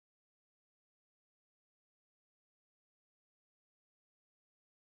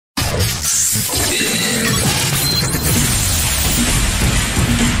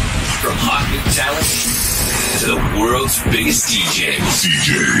biggest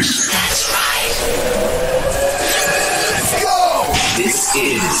DJs. That's right. Let's go. This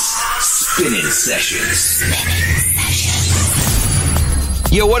is Spinnin Sessions.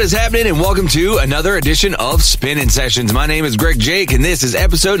 Yo, what is happening? And welcome to another edition of Spinnin Sessions. My name is Greg Jake, and this is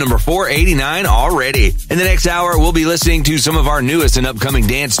episode number 489 already. In the next hour, we'll be listening to some of our newest and upcoming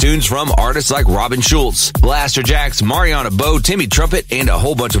dance tunes from artists like Schulz, Blasterjaxx, Mariana, Timmy, Trumpet, and a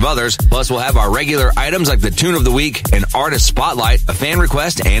whole bunch of others. Plus, we'll have our regular items like the Tune of the Week, an artist spotlight, a fan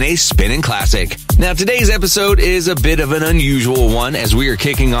request, and a Spinnin classic. Now, today's episode is a bit of an unusual one as we are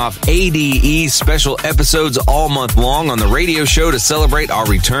kicking off ADE special episodes all month long on the radio show to celebrate our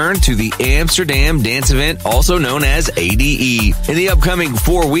return to the Amsterdam dance event, also known as ADE. In the upcoming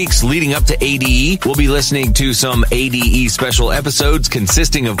 4 weeks leading up to ADE, we'll be listening to some ADE special episodes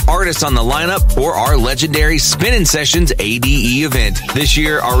consisting of artists on the lineup for our legendary Spinnin Sessions ADE event. This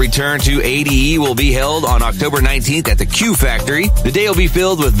year, our return to ADE will be held on October 19th at the Q Factory. The day will be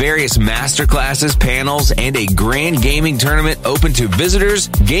filled with various masterclasses, panels, and a grand gaming tournament open to visitors,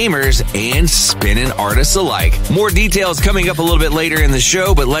 gamers, and Spinnin artists alike. More details coming up a little bit later in the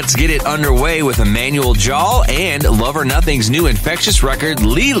show, but let's get it underway with Emmanuel and Love or Nothing's new infectious record,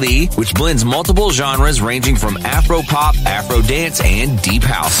 Lele, which blends multiple genres ranging from Afro pop, Afro dance, and deep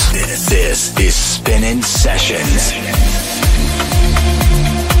house. This is Spinnin Sessions.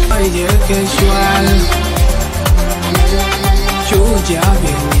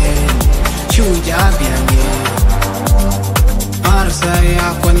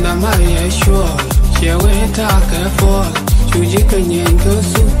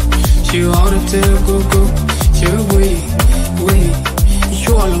 She wanted to go, she wait,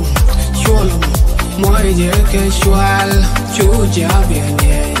 shalom, moi je que shwal, chuja bien,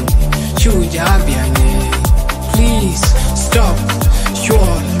 please stop,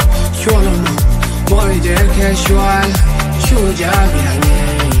 shalom, moi je que shwal, chuja bien.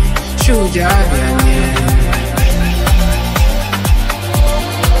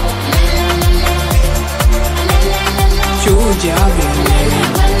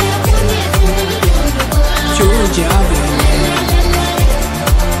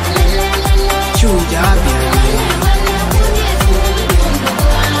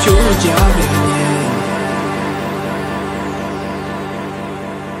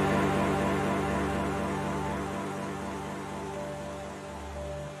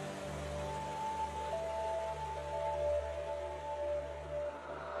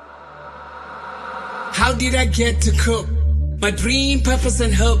 How did I get to cook? My dream, purpose,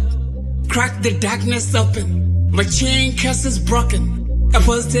 and hope. Crack the darkness open. My chain curse is broken. A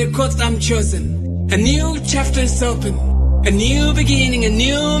positive course I'm chosen. A new chapter is open. A new beginning, a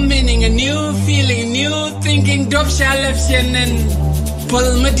new meaning, a new feeling, a new thinking. Dop shalef shenen.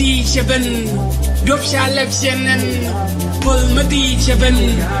 Pull my D shaben. Dop shalef shenen. Pull my D shaben.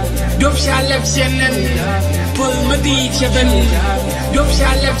 Dop shalef shenen. Pull my D shaben. Dop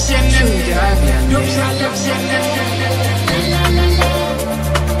shalef shenen. Dop shalef shenen.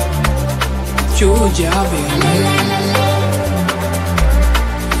 Chuja bien,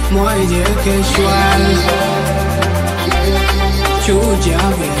 moi je que shwal. Chuja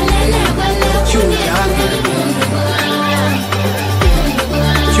bien,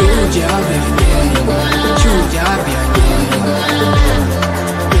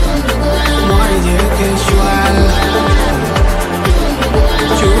 moi je que shwal.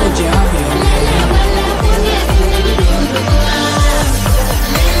 Chuja bien.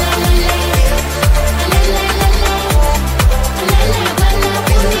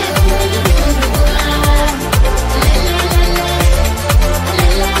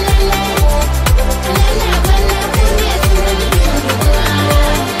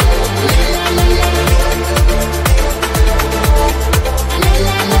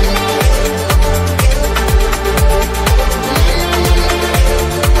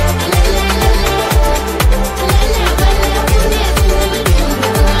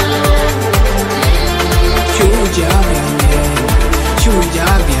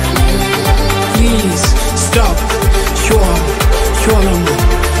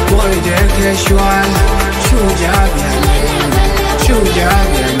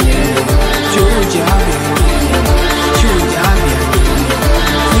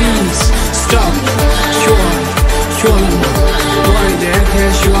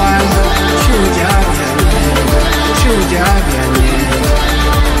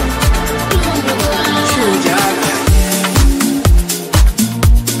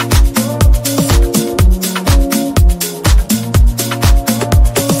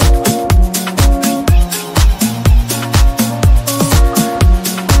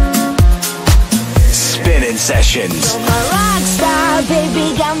 Sessions.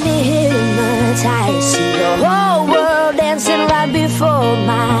 got me hypnotized. See the whole world dancing right before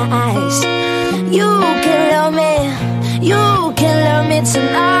my eyes. You can love me, you can love me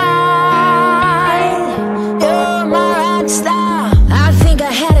tonight. You're my rock star. I think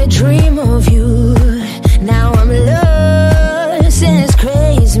I had a dream of you. Now I'm lost in this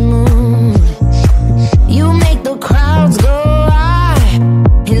crazy mood. You make the crowds go wild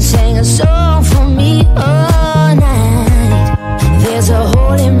and sing a song for me all night. There's a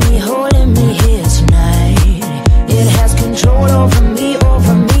hole in me here tonight. It has control over me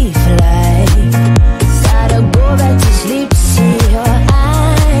for life. Gotta go back to sleep to see your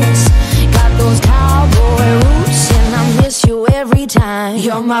eyes. Got those cowboy roots and I miss you every time.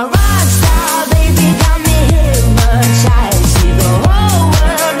 You're my rock star, baby, got me hypnotized. See the whole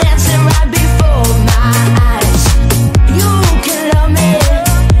world dancing right before my eyes. You can love me,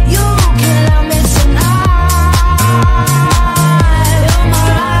 you can love me tonight. You're my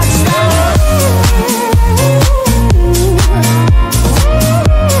rock star.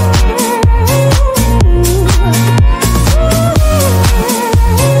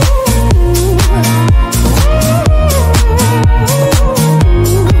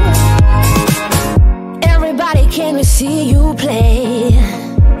 Everybody came to see you play.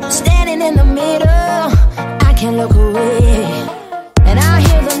 Standing in the middle, I can't look away. And I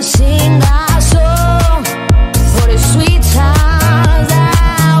hear them sing our song. For the sweet times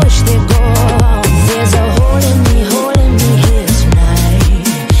I wish they'd go. There's a hole in me here tonight.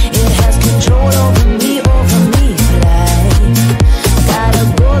 It has control over me for life. Gotta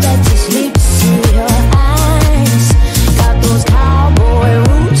go back to sleep to see your eyes. Got those cowboy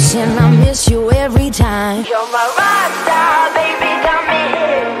roots and I miss you every time. You're my rock star, baby, got me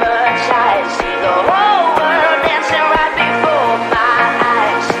hypnotized. See the whole world dancing right before my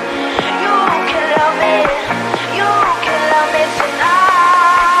eyes. You can love me tonight.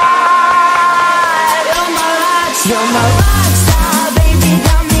 You're my rock star, baby,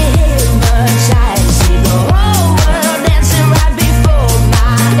 got me hypnotized. See the whole world dancing right before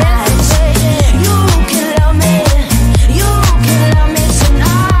my eyes. You can love me tonight.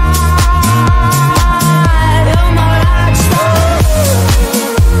 You're my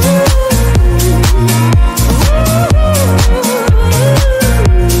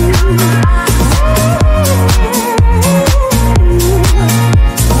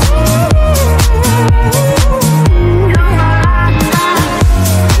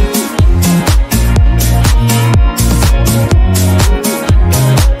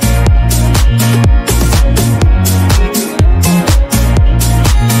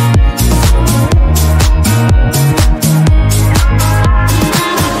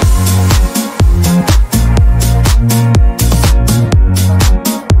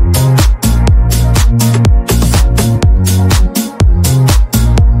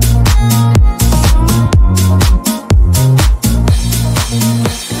rock star.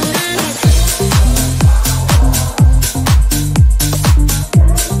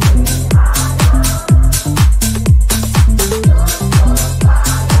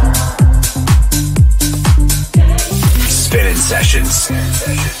 Spinnin' Sessions.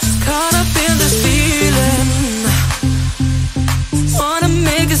 Caught up in this feeling. Wanna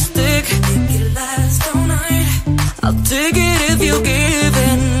make it stick. Make it last all night. I'll take it if you give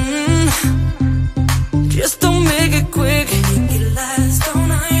in. Just don't make it quick. Make it last all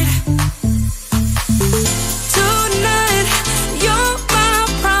night. Tonight, you're my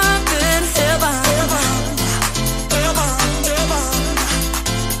private heaven.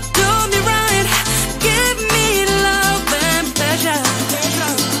 Do me right. Give me love and pleasure.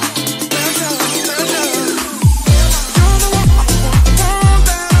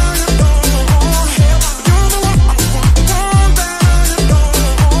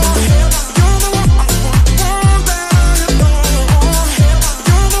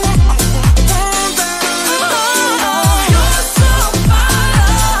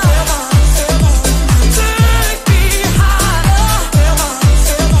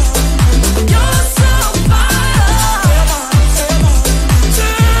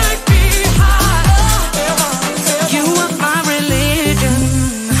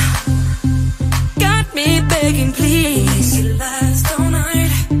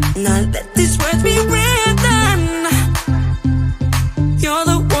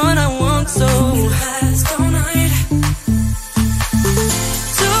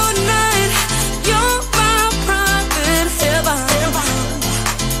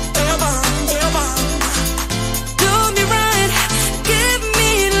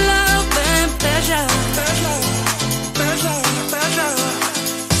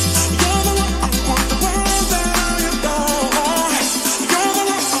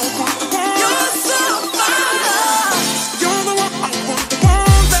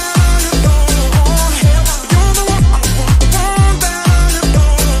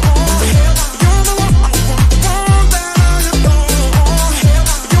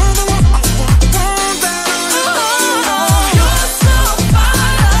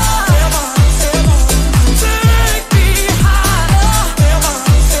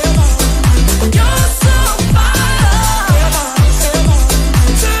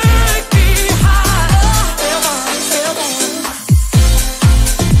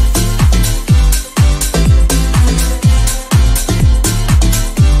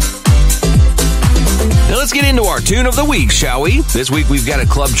 tune of the week, shall we? This week we've got a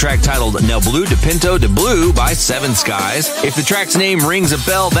club track titled Nel Blue Dipinto de Blue by Seven Skies. If the track's name rings a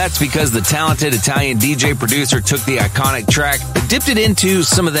bell, that's because the talented Italian DJ producer took the iconic track and dipped it into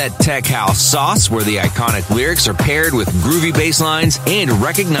some of that tech house sauce where the iconic lyrics are paired with groovy bass lines and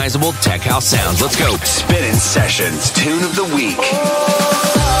recognizable tech house sounds. Let's go. Spinnin Sessions Tune of the Week.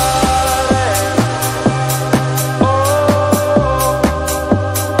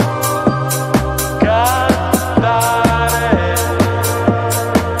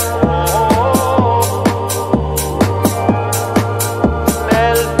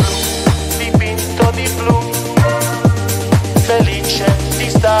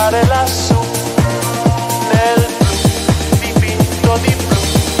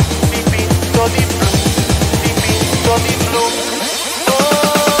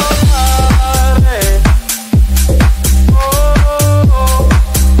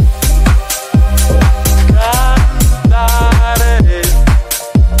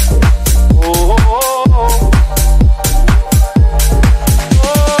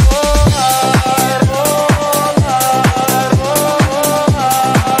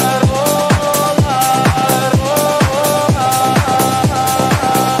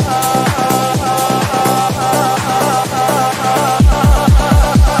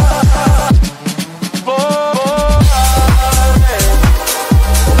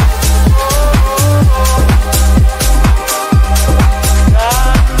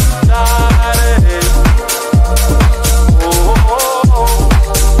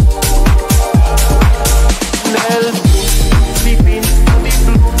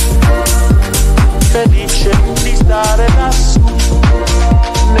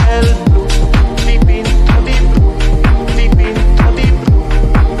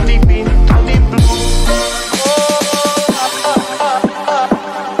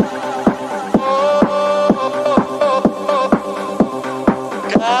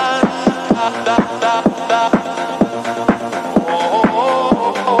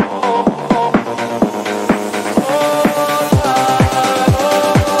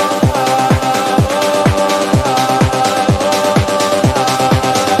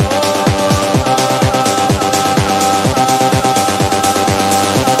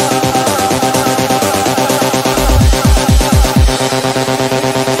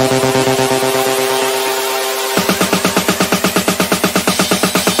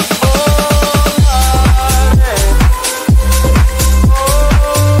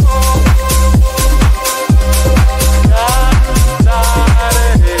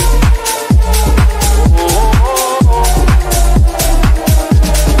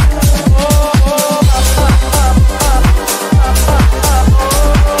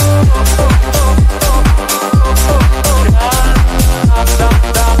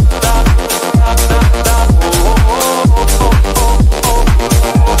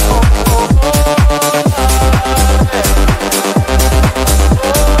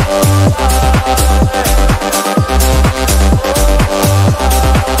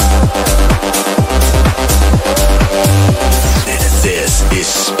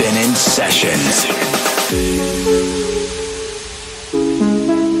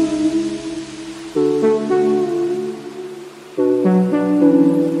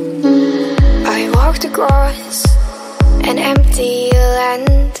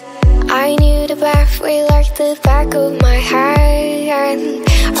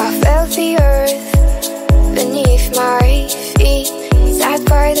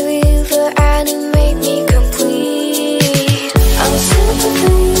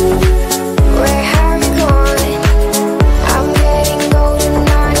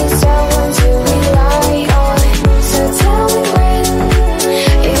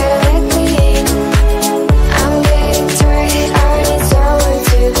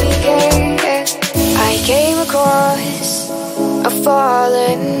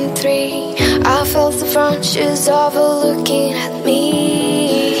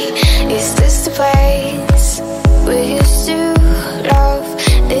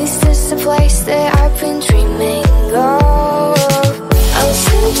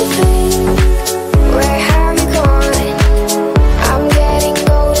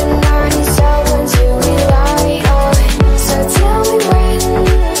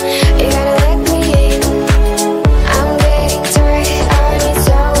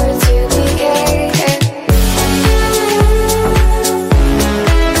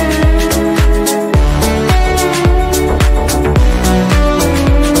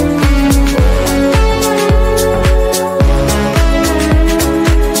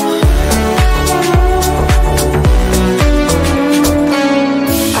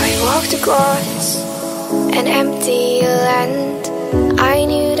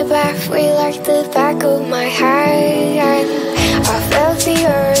 sweet like the back of my hand. I felt the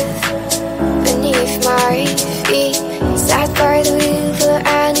earth beneath my feet. Sat by the river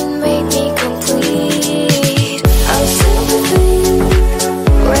and it made me complete. I'm still with you.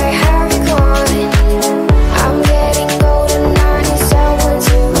 Where have you gone? I'm getting golden, I need someone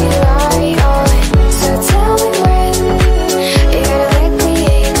to rely on. So tell me when you're gonna let me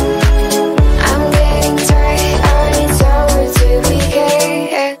in. I'm getting tired, I need someone to be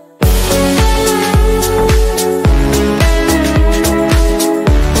here.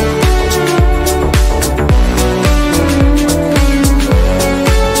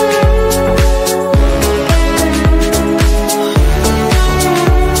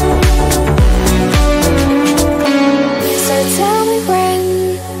 So tell me when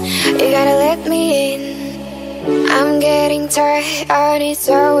you're gonna let me in. I'm getting tired, I need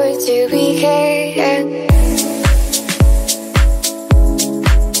someone to be here.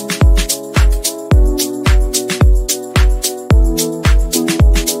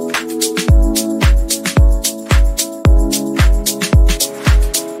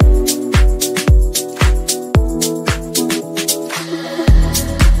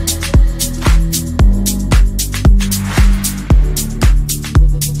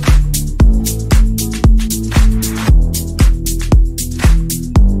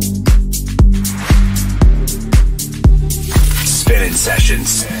 Spinnin'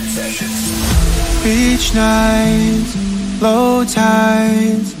 Sessions. Beach nights, low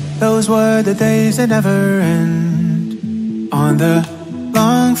tides, those were the days that never end. On the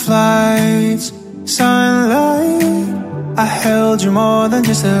long flights, sunlight, I held you more than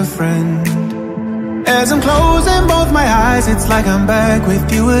just a friend. As I'm closing both my eyes, it's like I'm back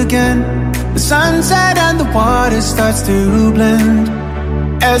with you again. The sunset and the water starts to blend.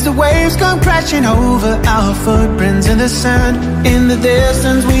 As the waves come crashing over our footprints in the sand. In the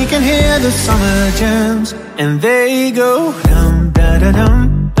distance we can hear the summer jams. And they go dum da da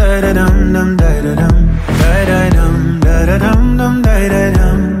dum da da dum dum da da dum da da dum da da dum dum da da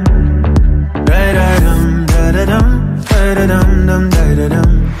dum da da dum da da dum da da dum dum da da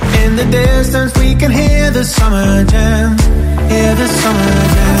dum. In the distance we can hear the summer jams. Hear the summer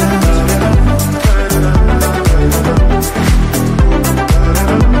jams.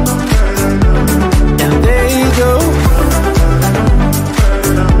 And they go.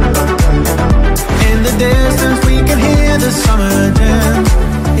 In the distance we can hear the summer jam.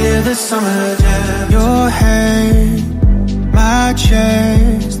 Hear the summer jam. Your head, my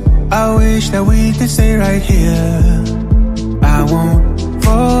chest, I wish that we could stay right here. I won't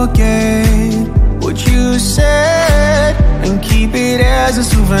forget what you said and keep it as a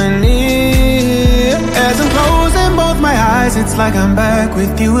souvenir. As I'm closing both my eyes, it's like I'm back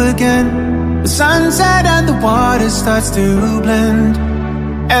with you again. The sunset and the water starts to blend.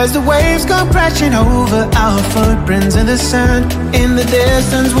 As the waves come crashing over our footprints in the sand. In the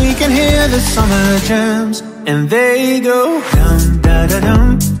distance we can hear the summer jams. And they go dum da da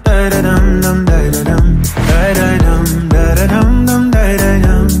dum da da dum dum da da dum da da dum da da dum dum da da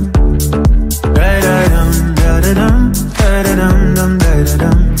dum da da dum da da dum da da dum dum da da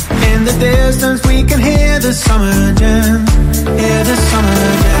dum. In the distance we can hear the summer jams. Hear the summer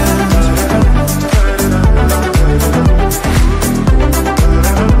jams.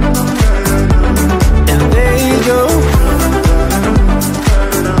 And they go.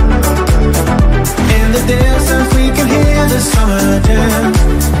 In the distance we can hear the summer jams.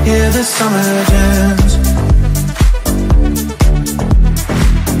 Hear the summer jams.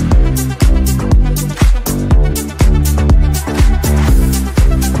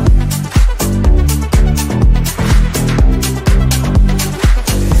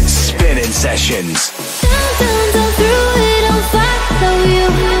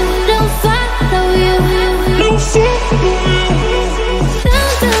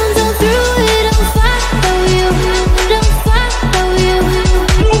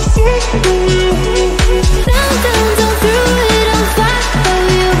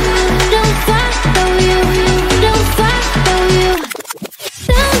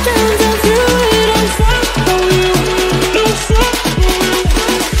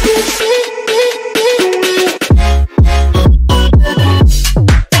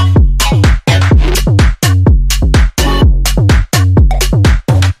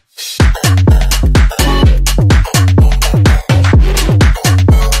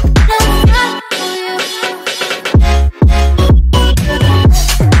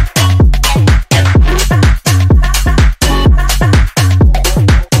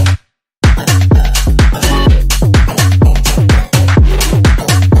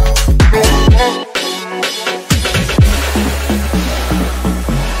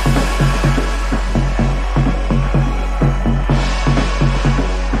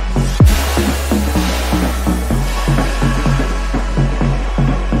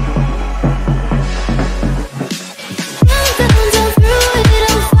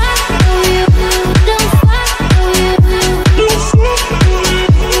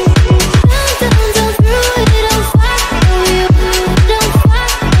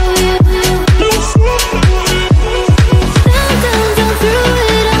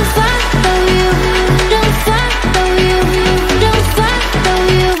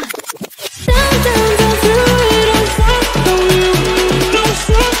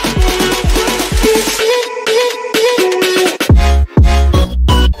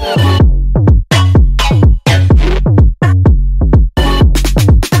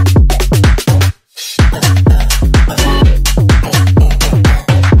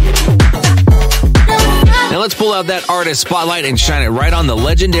 out that artist spotlight and shine it right on the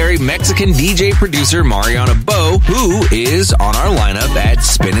legendary Mexican DJ producer Mariana, who is on our lineup at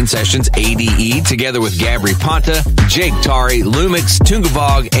Spinnin' Sessions ADE, together with Gabri Ponta, Jake Tari, Lumix,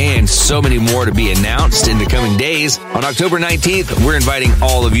 Tungavog, and so many more to be announced in the coming days. On October 19th, we're inviting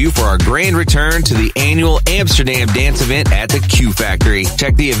all of you for our grand return to the annual Amsterdam dance event at the Q Factory.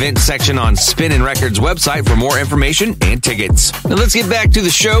 Check the event section on Spinnin' Records website for more information and tickets. Now let's get back to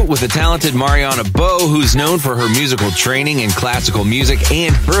the show with the talented Mariana, who's known for her musical training in classical music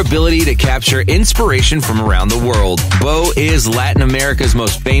and her ability to capture inspiration from around the world. Bo is Latin America's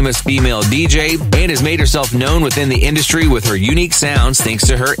most famous female DJ and has made herself known within the industry with her unique sounds thanks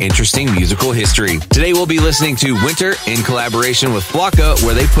to her interesting musical history. Today we'll be listening to Winter in collaboration with Flakkë,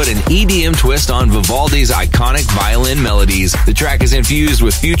 where they put an EDM twist on Vivaldi's iconic violin melodies. The track is infused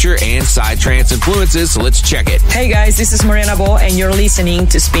with future and psytrance influences, so let's check it. Hey guys, this is Mariana and you're listening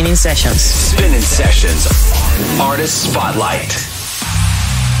to Spinnin' Sessions. Spinnin' Sessions, Artist Spotlight.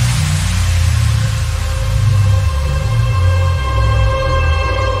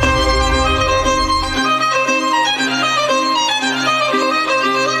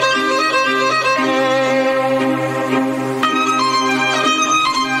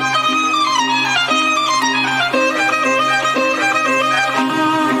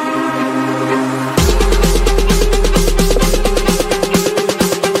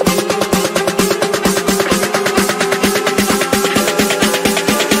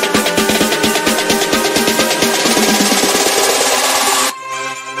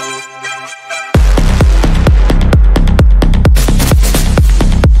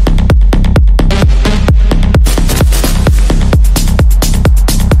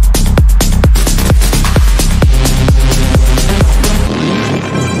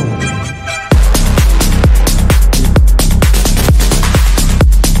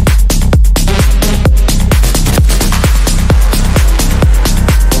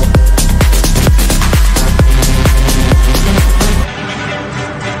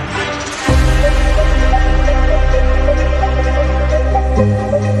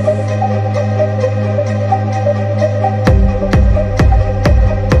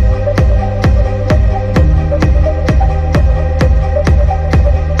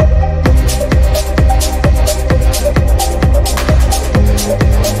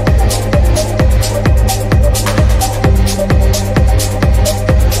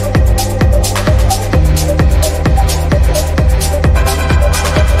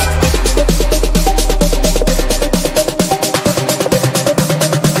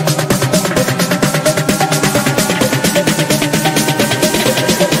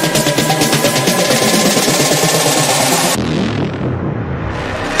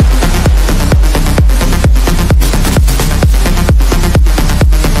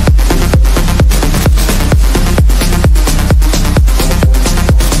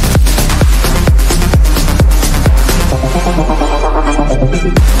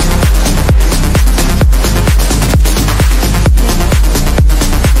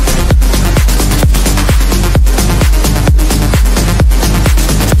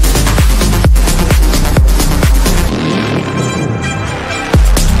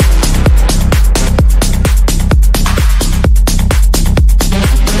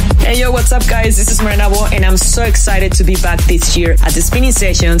 What's up guys, this is Mariana and I'm so excited to be back this year at the Spinnin'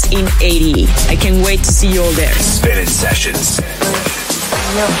 Sessions in ADE. I can't wait to see you all there. Spinnin' Sessions.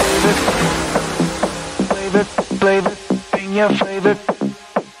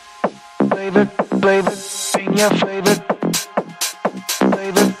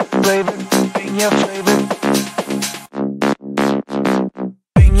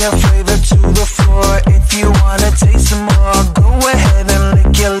 Your flavor to the floor. If you wanna taste some more, go ahead and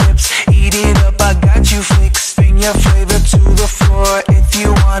lick your lips. Eat it up, I got you fixed. Bring your flavor to the floor. If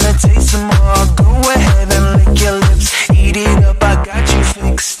you wanna taste some more, go ahead and lick your lips. Eat it up, I got you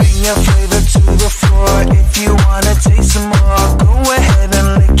fixed. Bring your flavor to the floor. If you wanna taste some more, go ahead and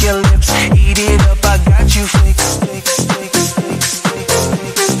lick your lips. Eat it up, I got you fixed.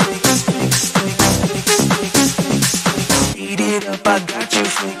 Eat it up, I got you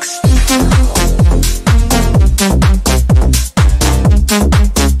fixed.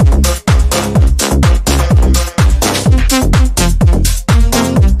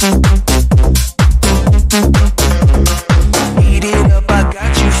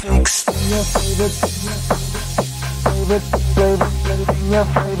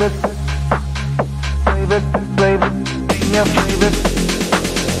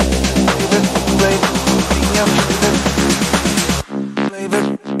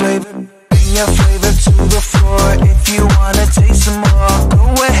 If you wanna taste some more,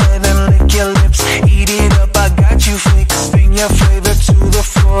 go ahead and lick your lips. Eat it up, I got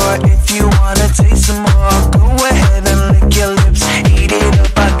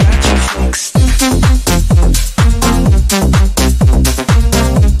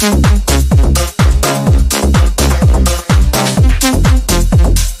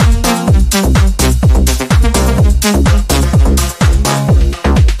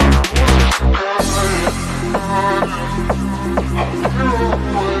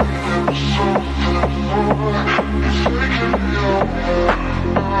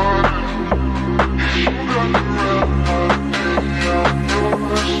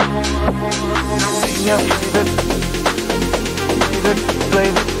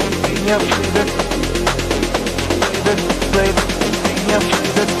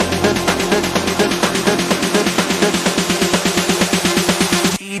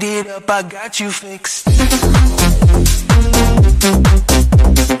I got you fixed. Eat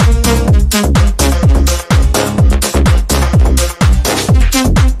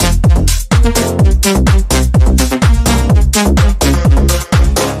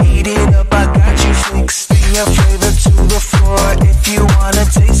it up, I got you fixed. Bring your flavor to the floor. If you wanna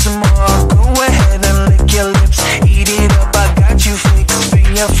taste some more, go ahead and lick your lips. Eat it up, I got you fixed.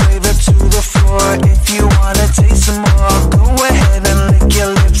 Bring your flavor to the floor. If you wanna taste some more, go ahead and lick your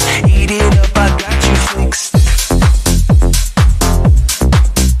lips. Eat it up, I got you fixed.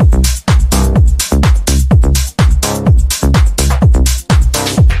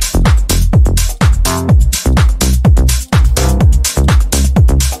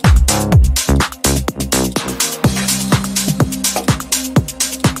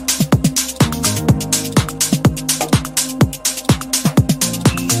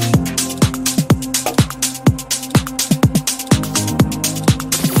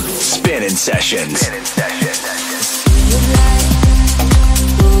 Spinnin' Sessions.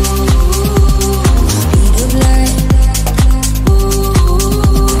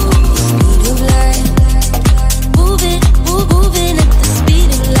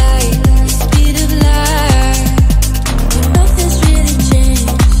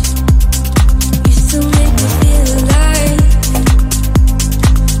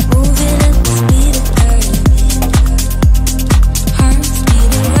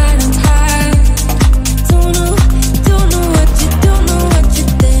 Don't know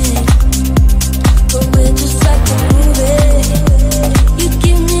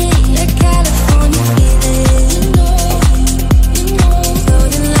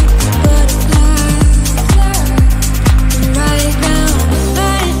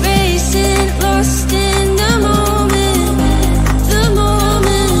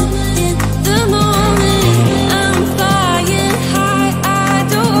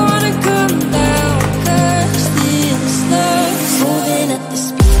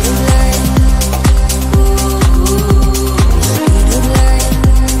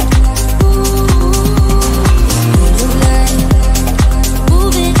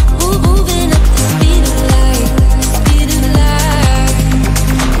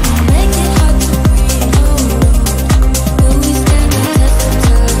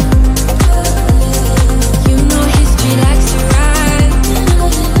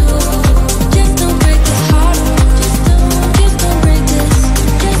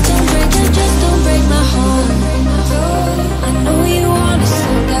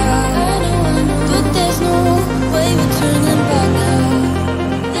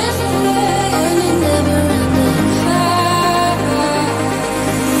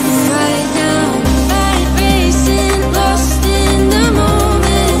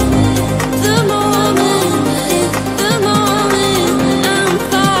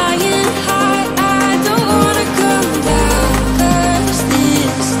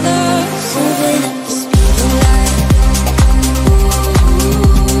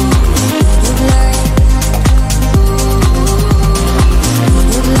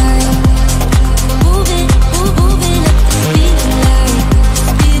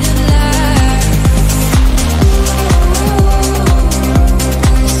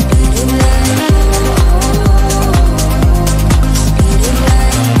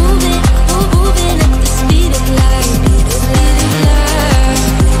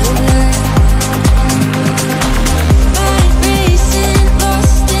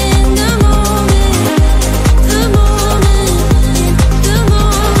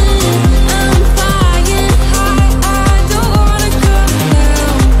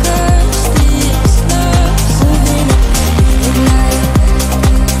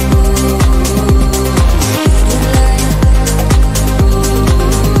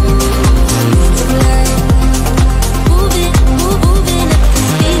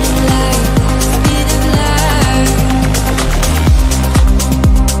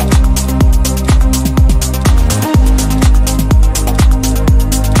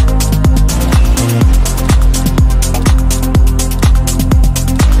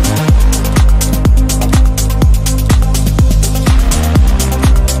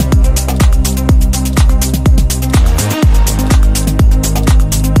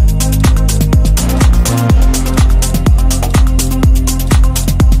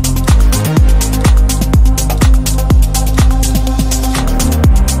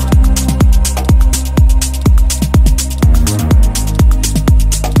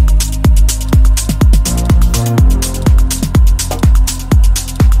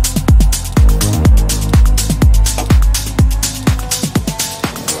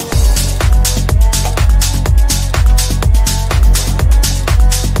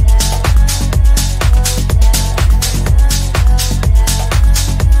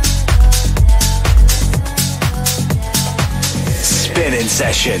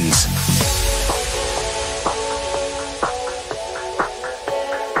Sessions.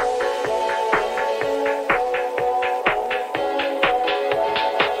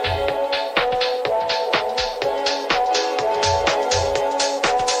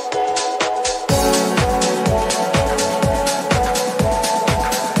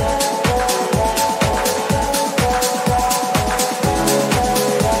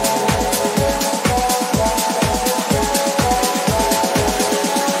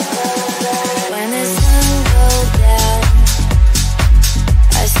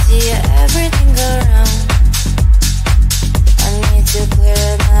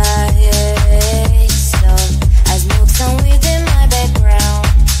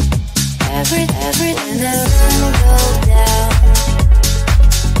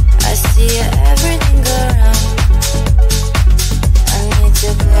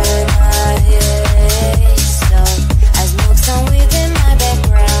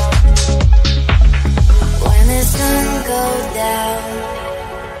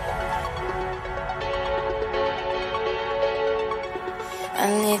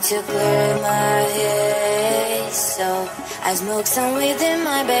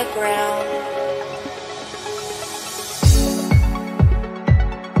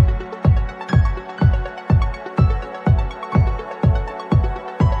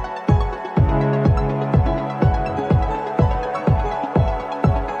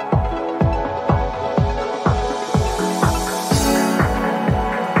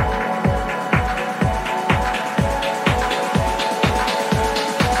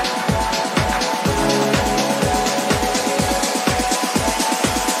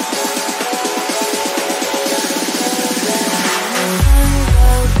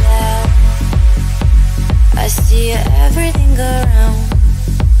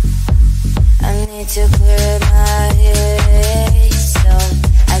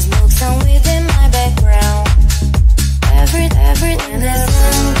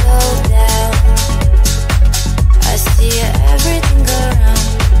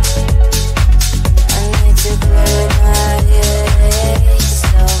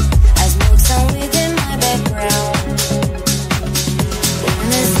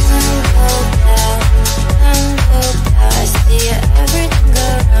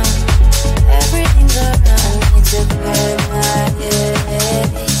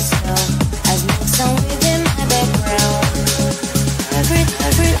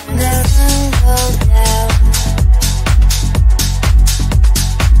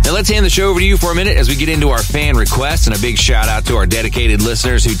 Let's hand the show over to you for a minute as we get into our fan requests, and a big shout out to our dedicated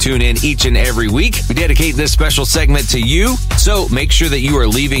listeners who tune in each and every week. We dedicate this special segment to you, so make sure that you are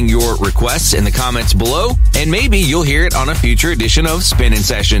leaving your requests in the comments below, and maybe you'll hear it on a future edition of Spinnin'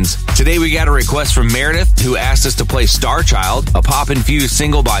 Sessions. Today we got a request from Meredith, who asked us to play Starchild, a pop-infused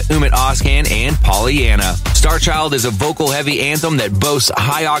single by Ummet, Ozcan, and PollyAnna. Starchild is a vocal-heavy anthem that boasts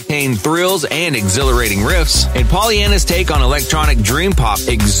high-octane thrills and exhilarating riffs, and PollyAnna's take on electronic dream pop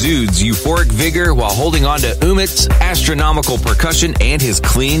exudes euphoric vigor while holding on to Ummet's astronomical percussion and his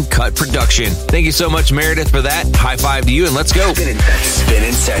clean-cut production. Thank you so much, Meredith, for that. High five to you, and let's go.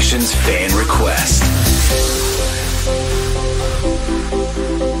 Spinnin' Sessions fan request.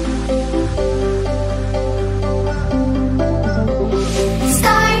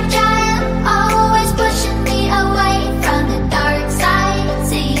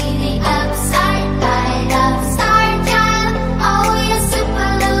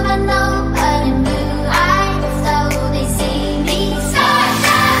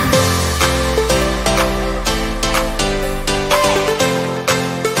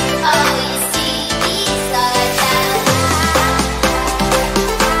 Oh, you see me start.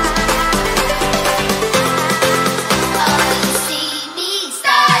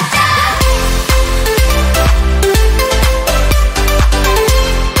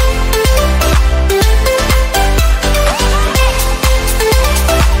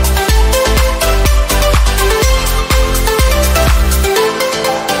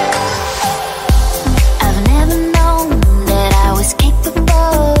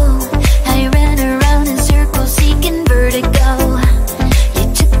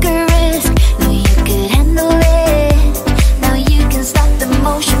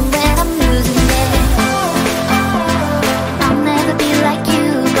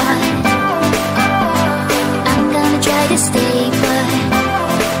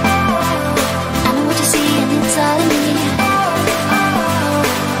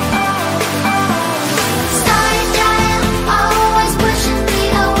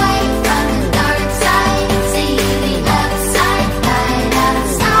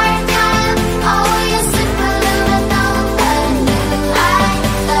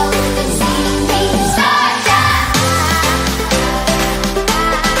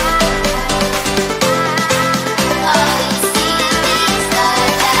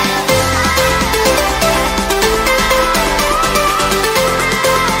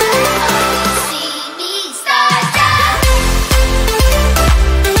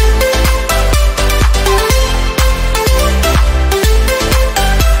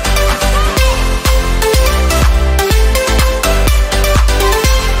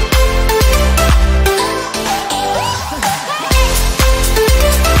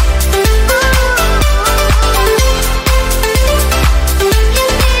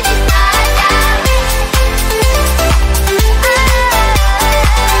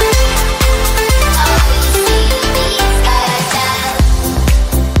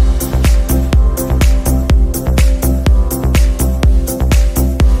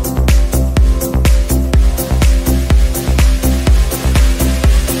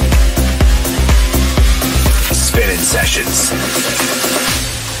 Sessions.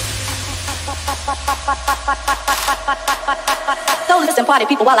 Don't listen, party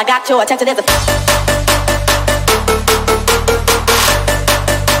people, while I got your attention. There's a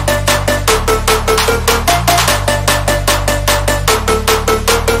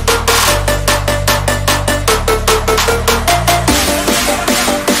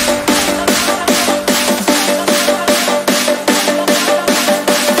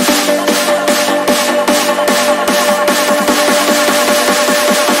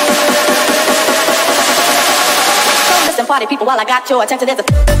party people, while I got your attention, there's a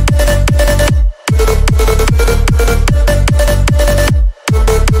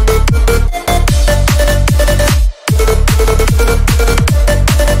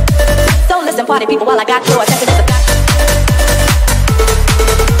so listen, party people, while I got your attention, there's a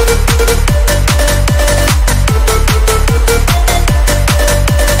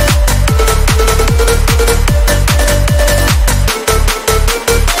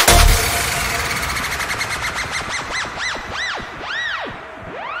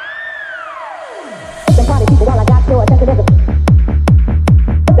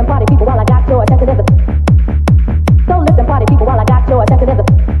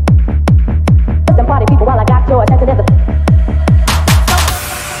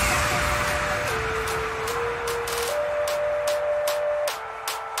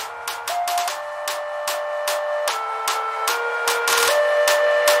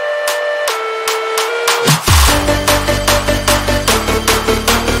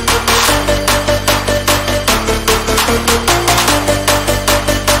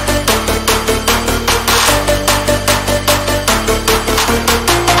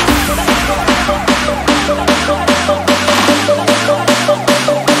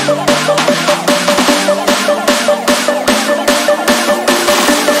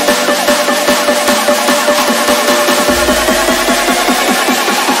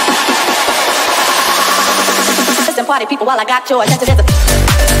people, while I got your attention, there's a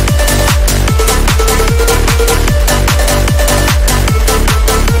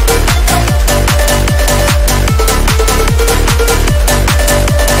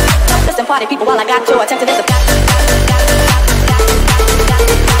listen, party people, while I got your attention, there's a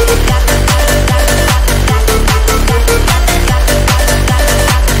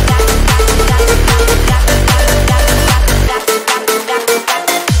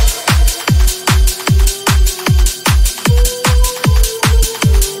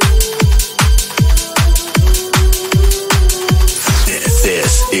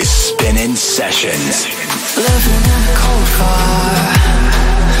Sessions. Living in a cold fire,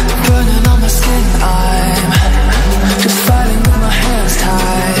 burning on my skin.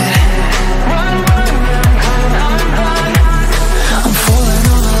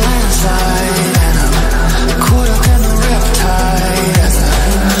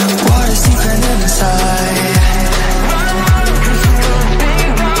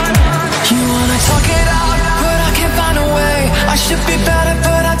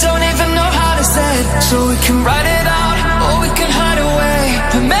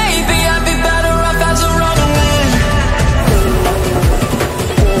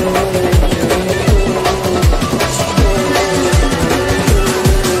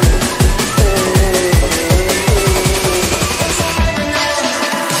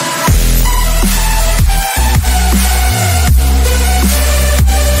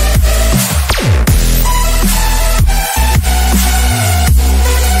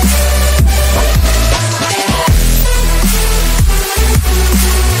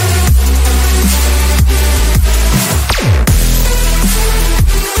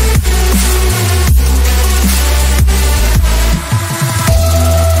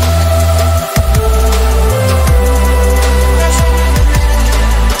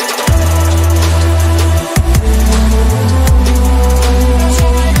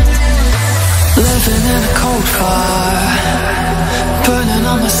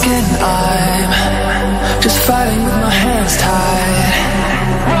 I'm just fighting with my hands tied.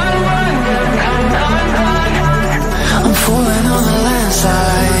 I'm falling on a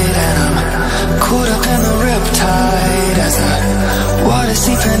landslide, and I'm caught up in the riptide as the water's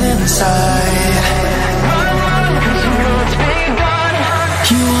seeping inside. You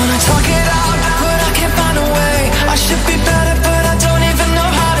wanna talk it out, but I can't find a way. I should be better, but I don't even know how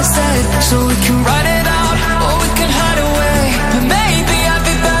to say it. So we can write it out, or we can hide away. But maybe I'd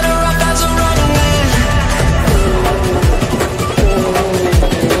be better off as a runaway.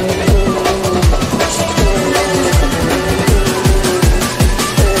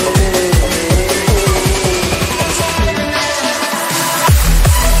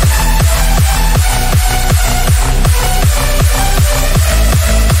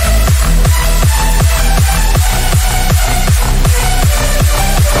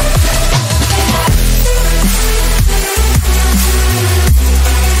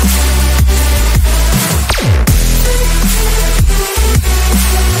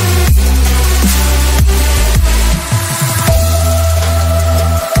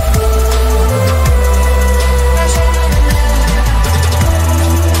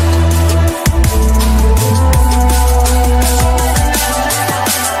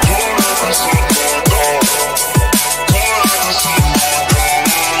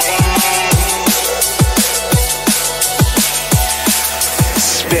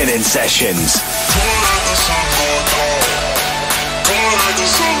 Spinnin' Sessions.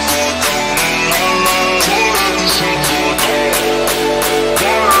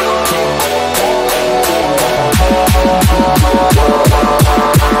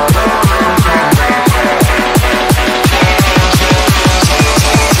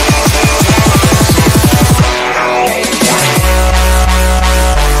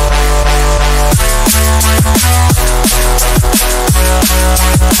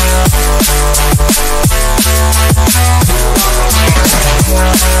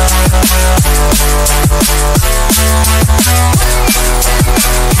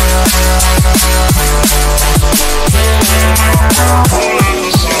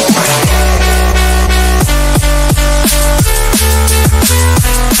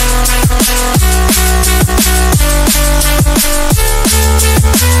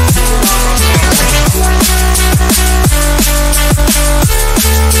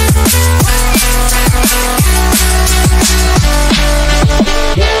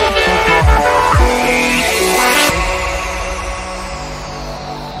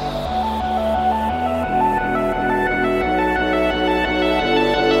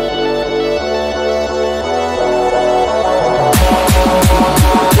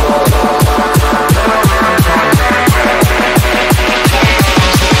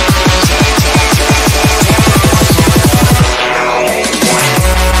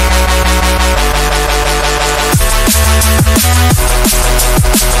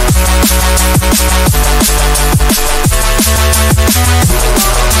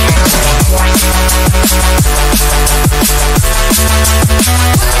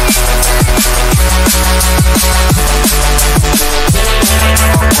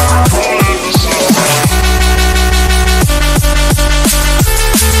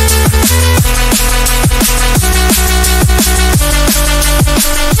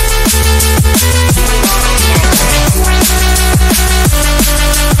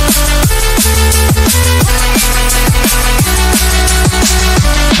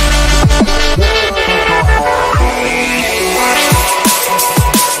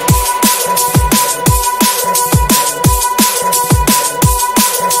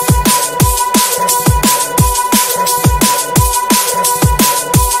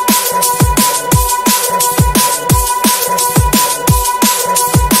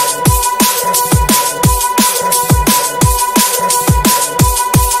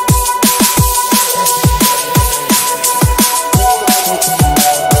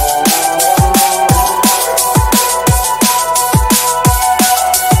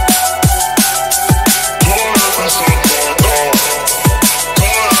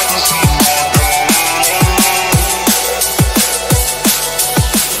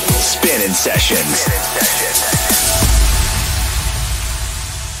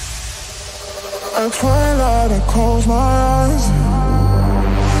 At twilight, I close my eyes.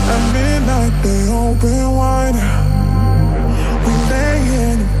 At midnight, they open wide. We lay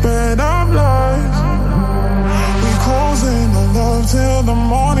in the bed of lies. We closing our love till the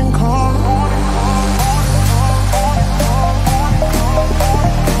morning comes.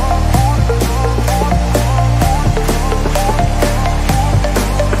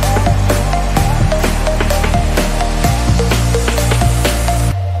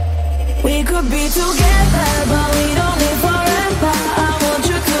 We could be together, but we don't live forever. I want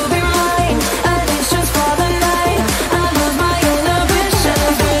you to be mine, at least just for the night. I lose my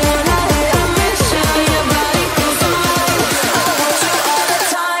inhibitions when I hit a mission. Your body feels so right. I want you all the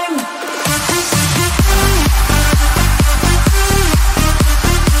time.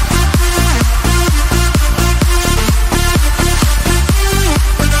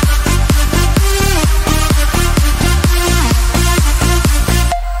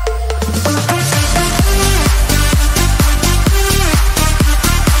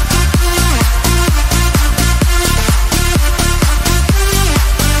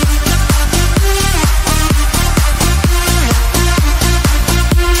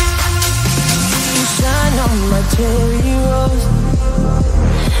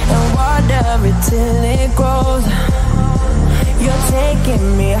 Till it grows, you're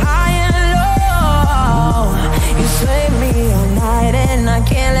taking me high and low. You sway me all night and I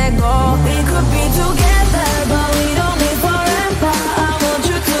can't let go. We could be together, but we don't live forever. I want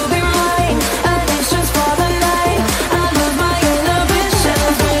you to be mine, at least just for the night. I lose my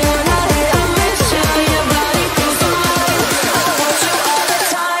inhibitions when I hit a mission. Your body feels so right. I want you all the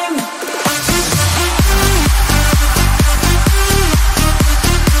time.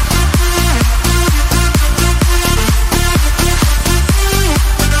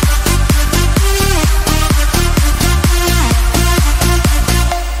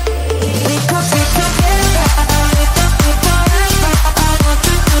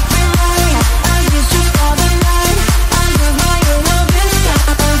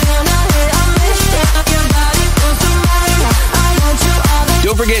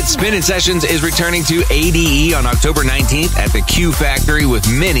 it. Spinnin' Sessions is returning to ADE on October 19th at the Q Factory with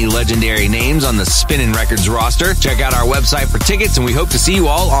many legendary names on the Spinnin' Records roster. Check out our website for tickets, and we hope to see you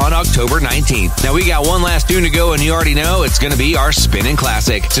all on October 19th. Now, we got one last tune to go, and you already know it's going to be our Spinnin'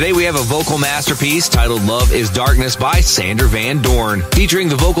 Classic. Today, we have a vocal masterpiece titled Love is Darkness by Sander Van Doorn. Featuring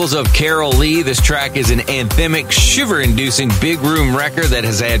the vocals of Carol Lee, this track is an anthemic, shiver-inducing big room record that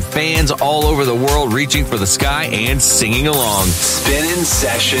has had fans all over the world reaching for the sky and singing along. Spinnin'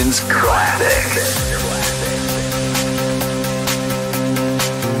 Sessions Classic.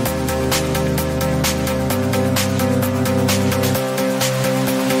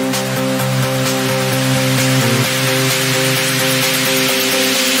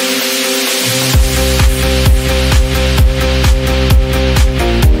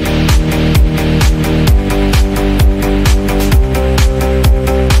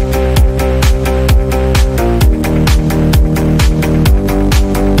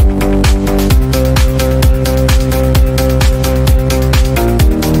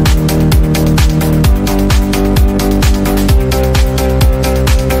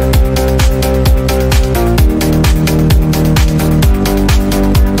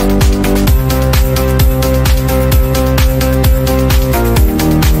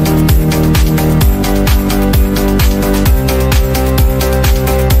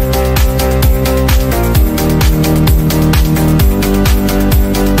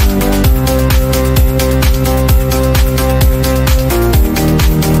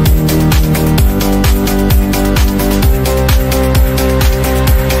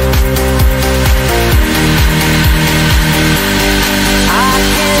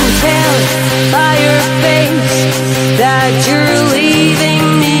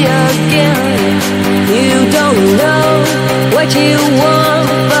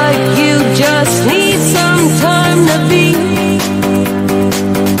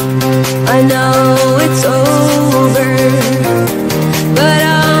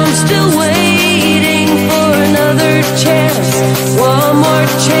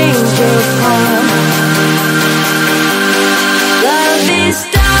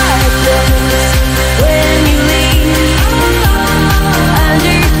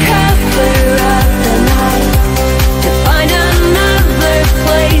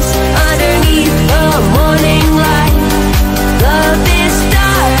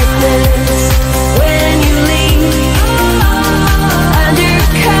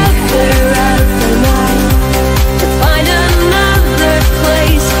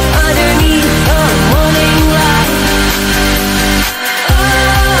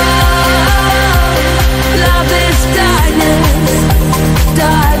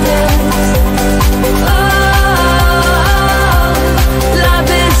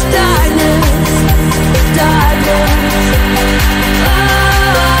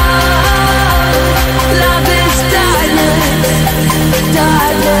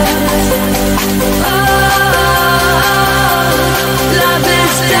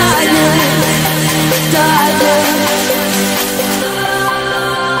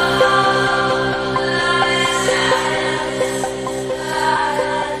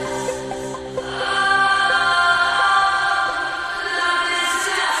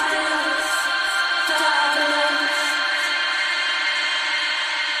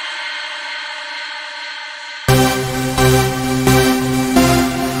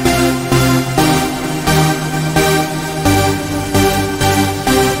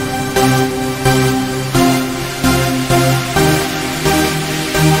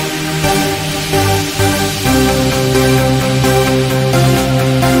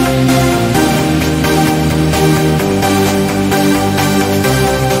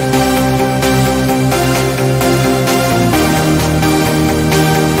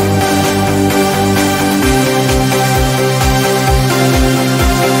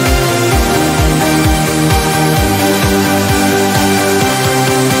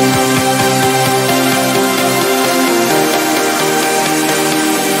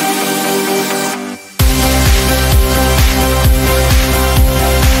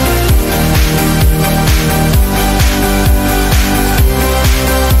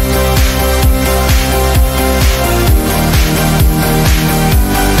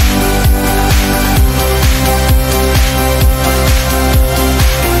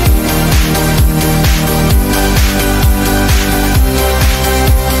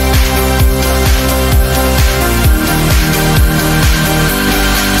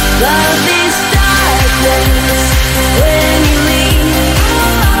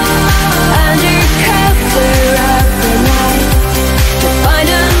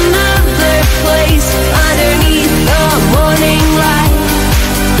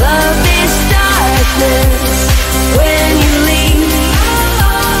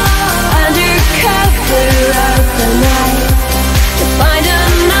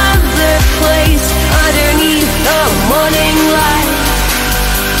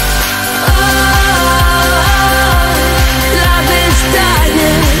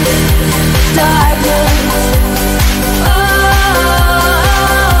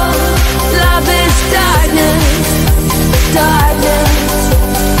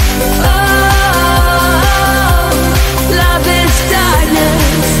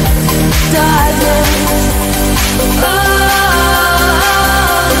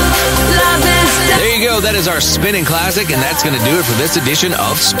 is our Spinnin' Classic, and that's going to do it for this edition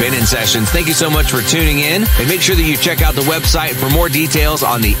of Spinnin' Sessions. Thank you so much for tuning in, and make sure that you check out the website for more details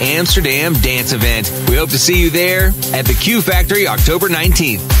on the Amsterdam dance event. We hope to see you there at the Q Factory October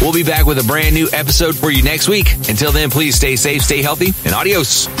 19th. We'll be back with a brand new episode for you next week. Until then, please stay safe, stay healthy, and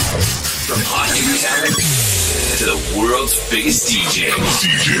adios. From hot new talent to the world's biggest DJs.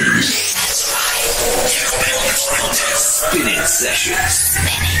 Spinnin'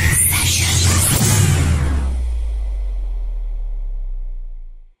 Sessions.